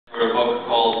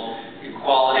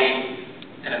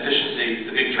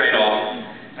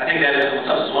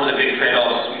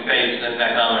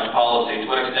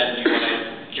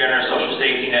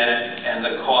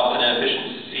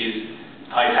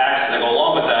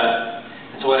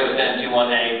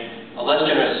less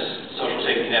generous social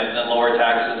safety net than lower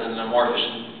taxes, and more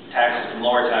efficient taxes than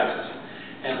lower taxes.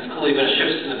 And it's clearly been a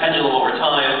shift in the pendulum over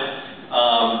time,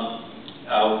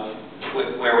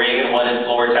 where Reagan wanted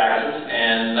lower taxes,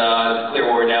 and it's clear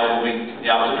we're now moving in the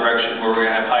opposite direction, where we're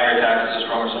going to have higher taxes, a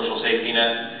stronger social safety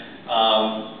net,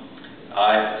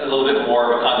 a little bit more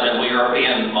of a continental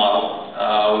European model,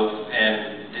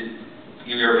 and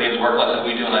Europeans work less than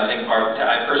we do, and I think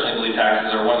I personally believe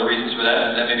taxes are one of the reasons for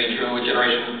that, and that may be true a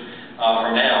generation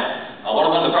from now.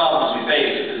 One of the problems we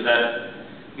face is that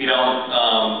we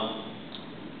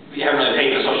haven't really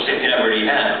paid the social safety net we already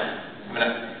have. I mean,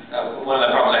 one of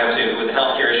the problems I have with the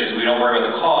healthcare issues, we don't worry about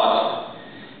the cost,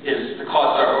 is the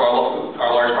costs are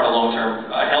a large part of long-term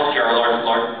healthcare,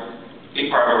 big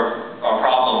part of our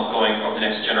problem going over the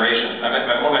next generation. One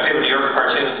of my favorite New Yorker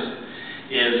cartoons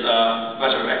is a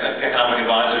bunch of economic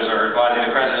advisors are advising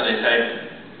the president. They say,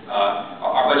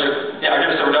 our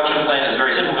deficit reduction plan is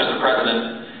very simple, Mr.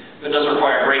 President, but it does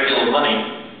require a great deal of money.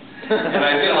 And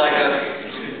I feel like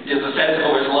there's a sense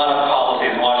of there's a lot of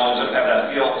policies in Washington that have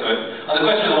that feel to it. On the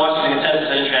question of the Washington Consensus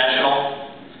and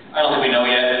international, I don't think we know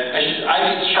yet.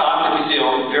 I'd be shocked if we see a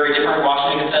very different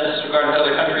Washington Consensus regarding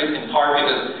other countries, in part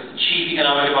because chief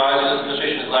economic advisor of this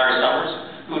administration is Larry Summers,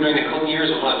 who during the Clinton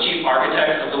years was one of the chief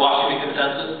architects of the Washington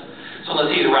Consensus. So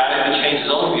unless he's radically changed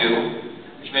his own view,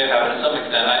 which may have happened to some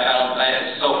extent,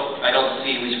 I don't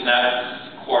see, at least from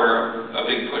that quarter, a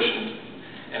big push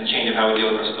and change of how we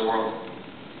deal with the rest of the world.